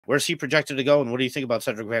Where's he projected to go, and what do you think about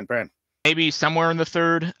Sedrick Van Pran? Maybe somewhere in the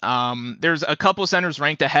third. There's a couple centers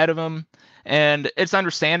ranked ahead of him, and it's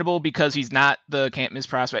understandable because he's not the can't miss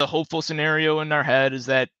prospect. The hopeful scenario in our head is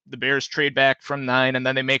that the Bears trade back from 9, and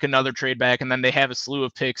then they make another trade back, and then they have a slew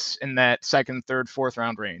of picks in that second, third, fourth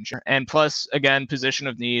round range. And plus, again, position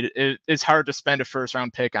of need. It's hard to spend a first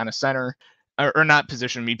round pick on a center, or not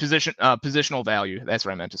positional value. That's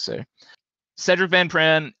what I meant to say. Sedrick Van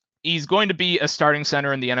Pran, he's going to be a starting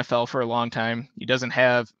center in the NFL for a long time. He doesn't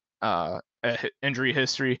have injury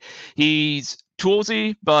history. He's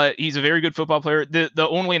toolsy, but he's a very good football player. The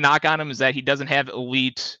only knock on him is that he doesn't have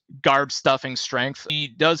elite guard stuffing strength. He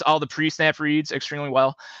does all the pre-snap reads extremely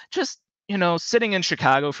well. Just, sitting in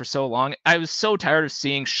Chicago for so long, I was so tired of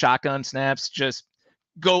seeing shotgun snaps just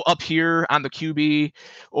go up here on the QB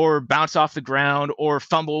or bounce off the ground or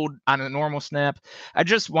fumbled on a normal snap. I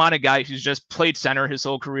just want a guy who's just played center his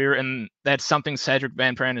whole career, and that's something Sedrick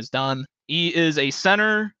Van Pran has done. He is a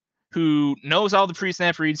center who knows all the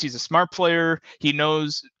pre-snap reads. He's a smart player. He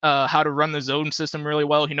knows how to run the zone system really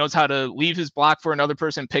well. He knows how to leave his block for another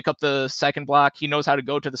person, pick up the second block. He knows how to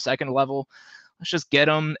go to the second level. Let's just get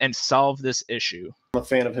him and solve this issue. I'm a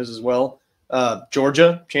fan of his as well.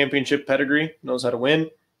 Georgia, championship pedigree, knows how to win.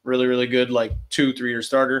 Really, really good, like 2-3-year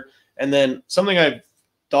starter. And then something I've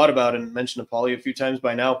thought about and mentioned to Paulie a few times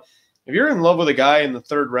by now, if you're in love with a guy in the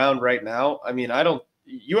third round right now, I mean,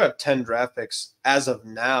 you have 10 draft picks as of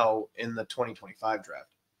now in the 2025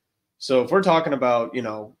 draft. So if we're talking about,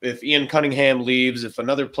 if Ian Cunningham leaves, if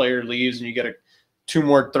another player leaves and you get 2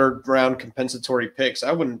 more third round compensatory picks,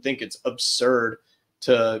 I wouldn't think it's absurd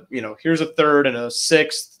to, here's a third and a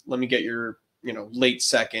 6th. Let me get your, late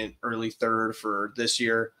second, early third for this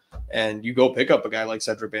year. And you go pick up a guy like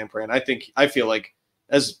Sedrick Van Pran. I feel like,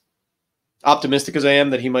 as optimistic as I am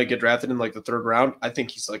that he might get drafted in like the 3rd round, I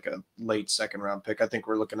think he's like a late 2nd round pick. I think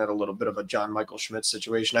we're looking at a little bit of a John Michael Schmidt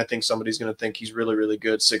situation. I think somebody's going to think he's really, really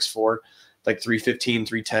good. 6'4", like 315,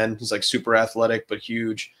 310. He's like super athletic, but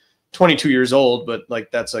huge. 22 years old, but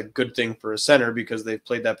like that's a good thing for a center because they've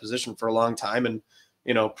played that position for a long time. And,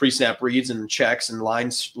 pre-snap reads and checks and line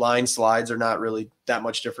slides are not really that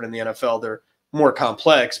much different in the NFL. They're more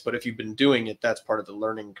complex, but if you've been doing it, that's part of the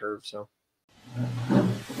learning curve. So.